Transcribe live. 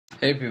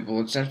Hey people,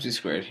 it's MC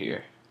Squared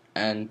here,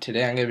 and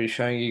today I'm going to be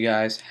showing you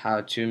guys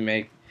how to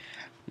make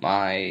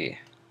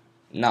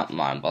not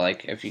mine, but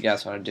like if you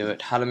guys want to do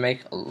it, how to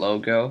make a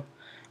logo.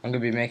 I'm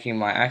going to be making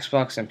my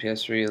Xbox and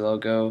PS3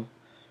 logo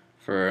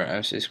for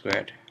MC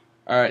Squared.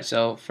 Alright,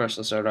 so first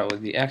let's start out with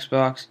the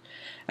Xbox,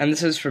 and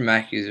this is for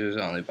Mac users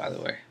only, by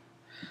the way.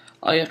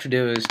 All you have to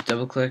do is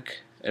double click,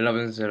 it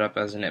opens it up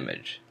as an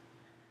image,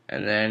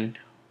 and then,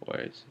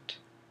 where is it?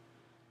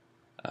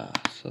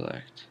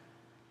 Select.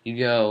 You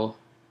go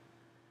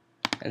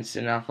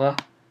Instant Alpha,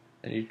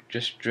 and you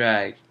just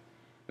drag.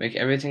 Make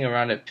everything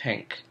around it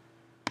pink.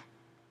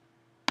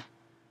 I'm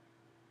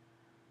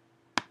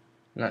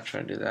not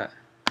trying to do that.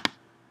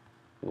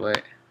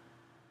 Wait.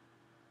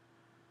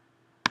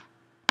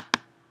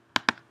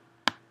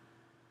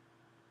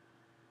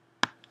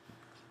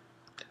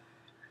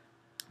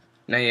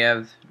 Now you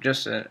have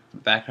just a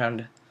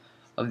background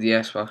of the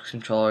Xbox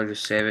controller.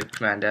 Just save it.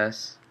 Command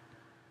S.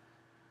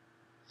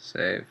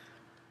 Save.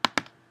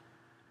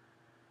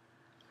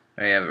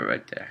 There you have it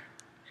right there.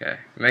 Okay.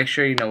 Make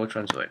sure you know which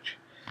one's which.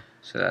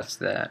 So that's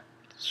that.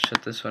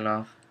 Shut this one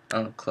off.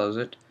 I'll close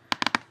it.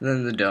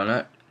 Then the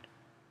donut.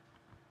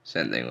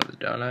 Same thing with the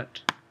donut.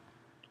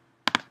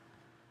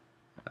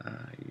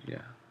 You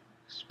go.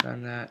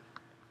 Expand that.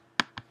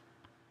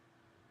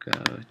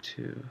 Go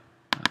to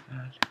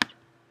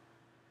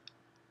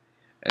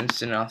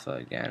Instant Alpha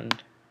again.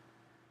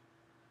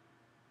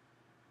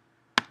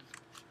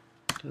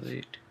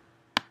 Delete.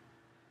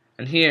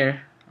 And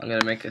here, I'm going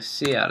to make a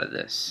C out of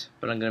this,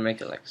 but I'm going to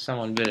make it like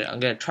someone bid it. I'm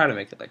going to try to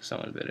make it like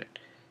someone bid it.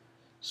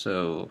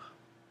 So,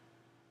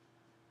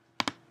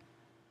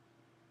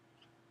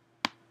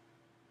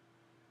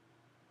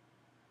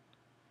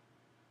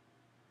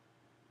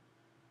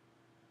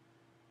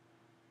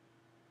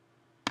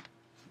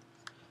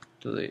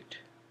 delete.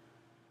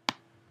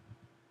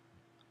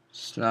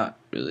 It's not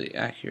really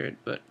accurate,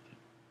 but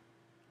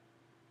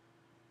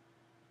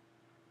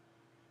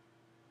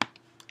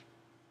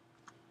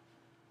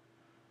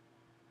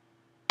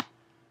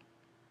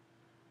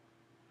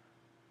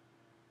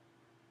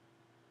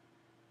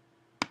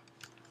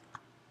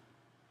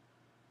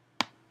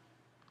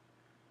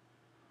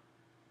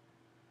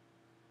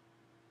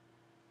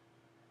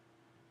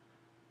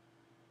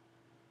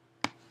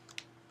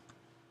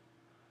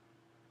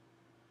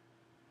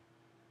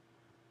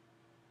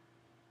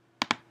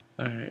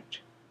alright.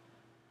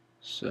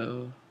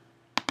 So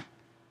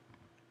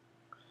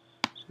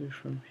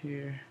from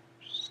here,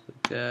 just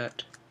like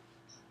that.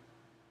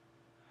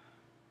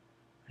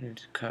 I need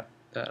to cut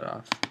that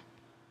off.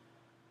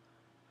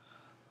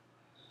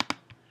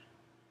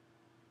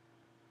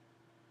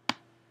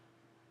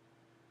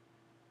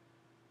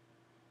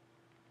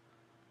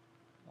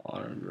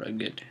 On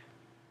rugged.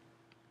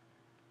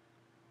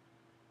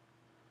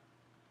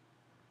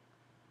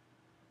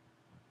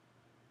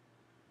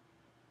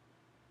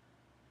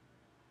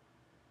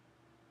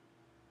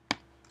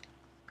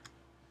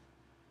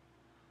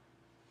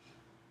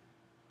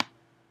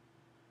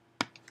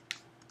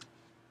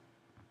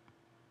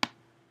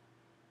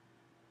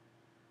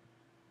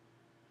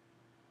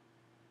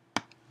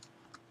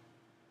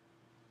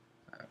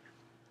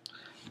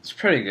 It's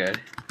pretty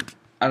good.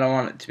 I don't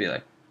want it to be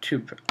like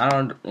I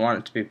don't want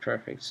it to be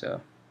perfect,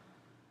 so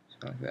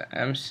like that.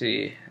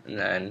 MC, and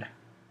then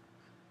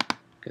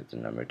get the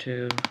number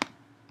 2.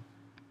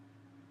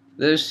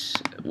 This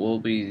will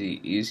be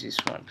the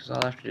easiest one because all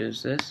I have to do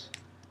is this.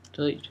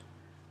 Delete.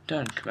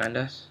 Done. Command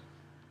S.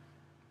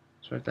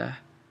 Sort that.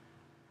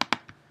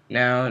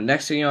 Now,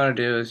 next thing you want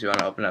to do is you want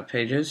to open up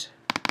Pages.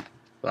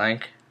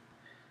 Blank.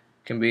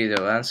 Can be either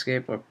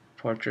landscape or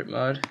portrait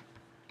mode.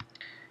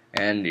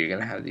 And you're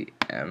going to have the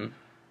M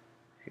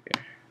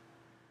here.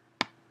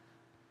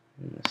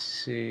 And the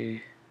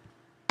C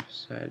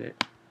beside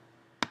it.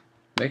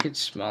 Make it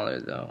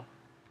smaller though.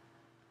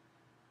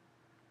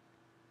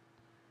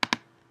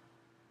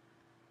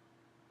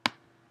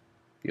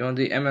 You want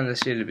the M and the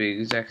C to be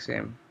exact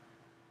same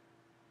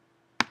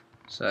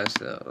size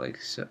though.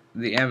 So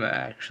the M are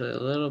actually a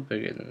little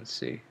bigger than the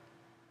C.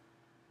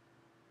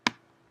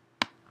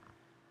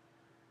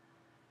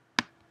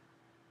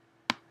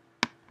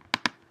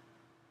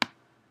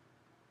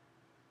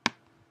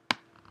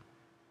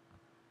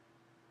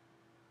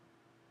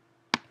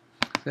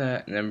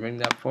 That, and then bring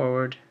that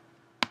forward,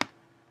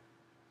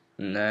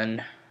 and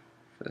then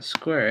for the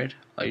squared,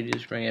 all you do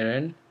is bring it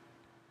in,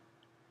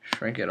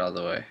 shrink it all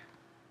the way,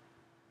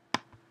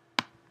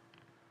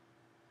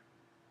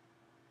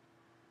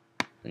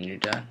 and you're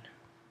done.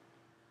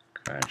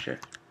 Command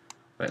Shift.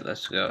 Wait,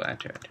 let's go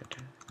enter.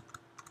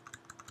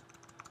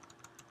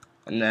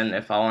 And then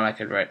if I want, I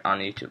could write on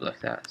YouTube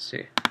like that.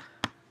 See.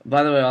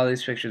 By the way, all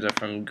these pictures are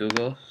from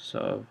Google,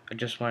 so I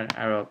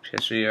wrote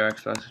PS3 or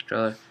Xbox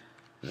controller,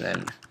 and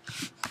then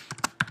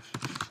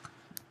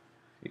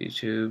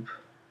YouTube,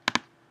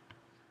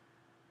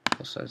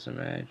 full size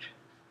image,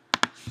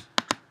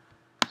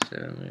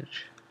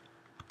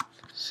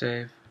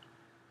 save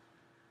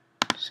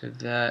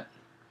that,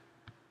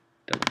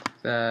 double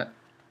click that,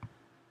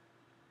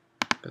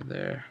 go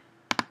there.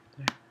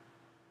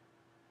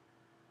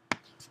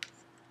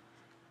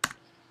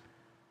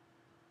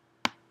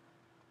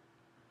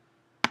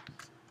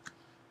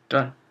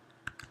 Done.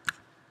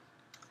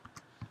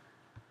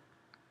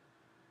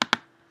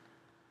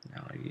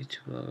 Now our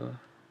YouTube logo.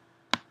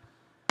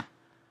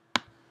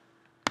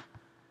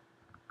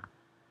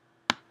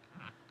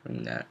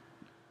 Bring that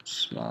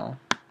small.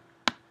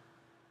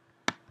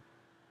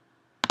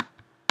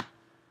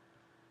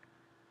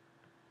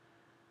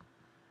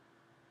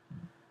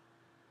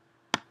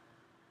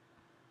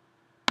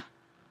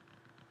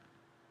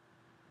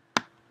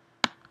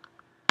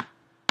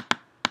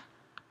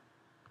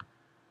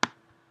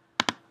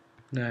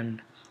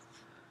 Then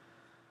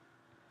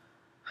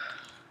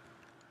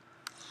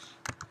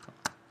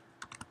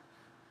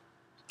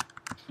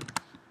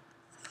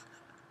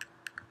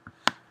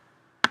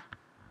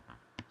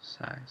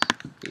size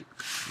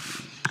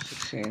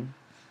 16,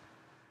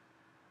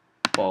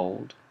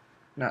 bold,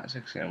 not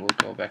 16, we'll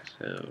go back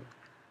to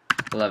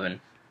 11,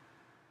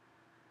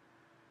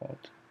 bold.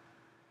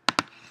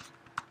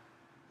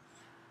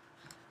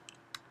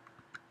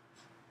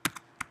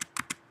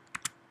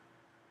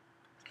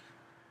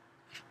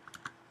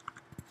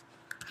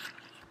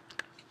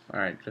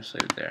 Alright, just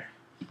leave it there.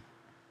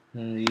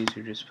 And the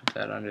user just put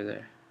that under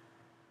there.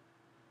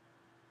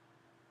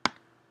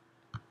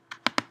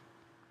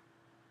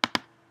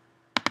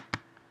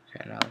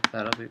 Okay, now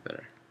that'll be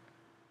better.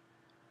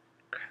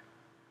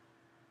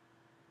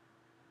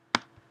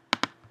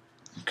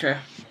 Okay,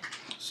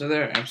 so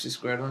there, MC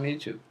Squared on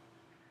YouTube.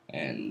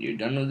 And you're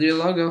done with your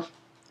logo.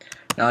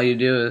 Now all you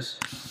do is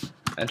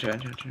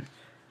enter.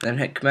 Then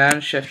hit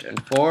Command, Shift,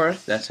 and 4.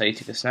 That's how you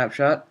take a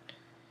snapshot.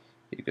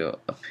 You go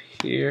up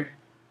here,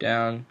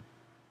 down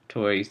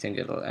to where you think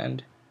it'll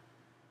end.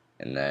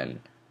 And then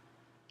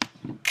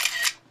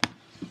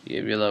you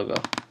have your logo.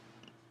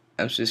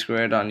 MC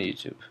Squared on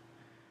YouTube.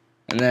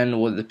 And then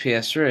with the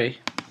PS3,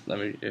 let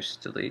me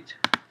just delete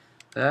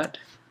that.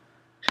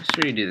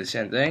 PS3 do the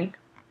same thing,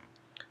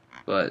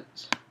 but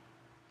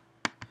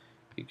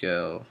you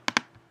go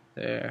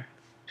there.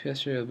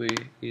 PS3 will be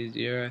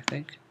easier, I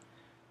think,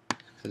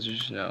 because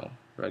there's no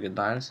rugged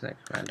lines.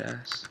 Like Command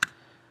S,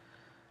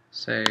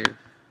 save,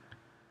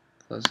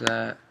 close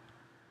that.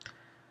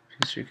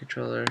 PS3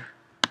 controller.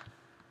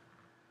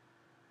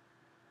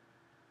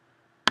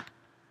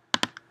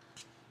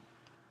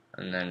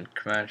 And then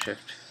Command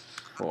Shift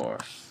 4.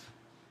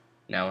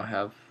 Now I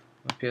have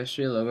my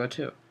PS3 logo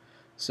too.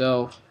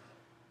 So,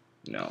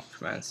 no,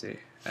 Command C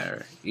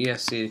or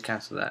ESC to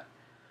cancel that.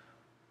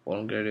 What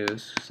I'm gonna do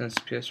is, since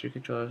the PS3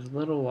 controller is a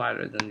little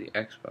wider than the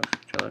Xbox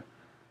controller,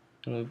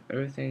 move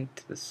everything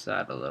to the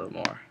side a little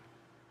more.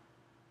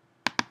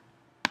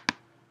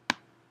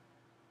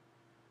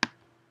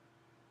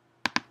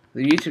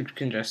 The YouTube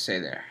can just stay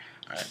there.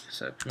 Alright,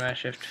 so Command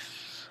Shift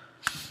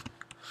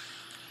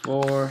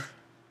 4,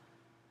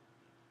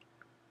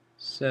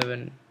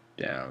 7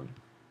 down.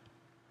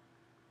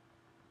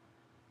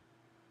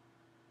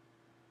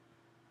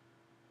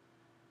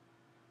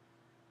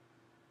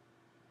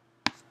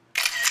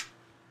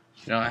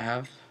 Now I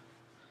have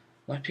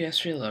my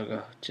PS3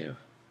 logo too.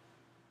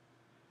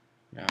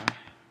 Now,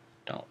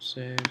 don't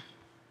save.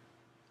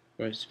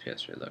 Where's the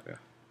PS3 logo?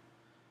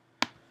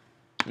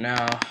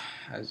 Now,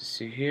 as you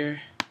see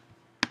here,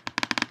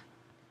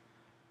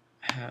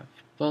 I have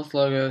both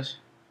logos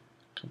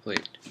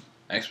complete.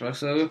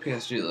 Xbox logo,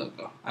 PS3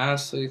 logo. I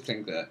honestly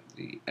think that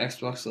the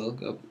Xbox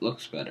logo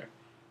looks better.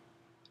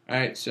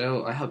 Alright,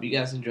 so I hope you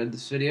guys enjoyed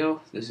this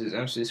video. This is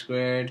MC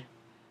Squared,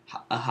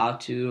 a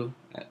how-to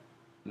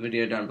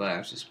video done by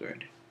MC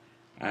Squared.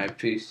 Alright,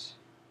 peace.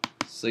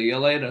 See you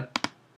later.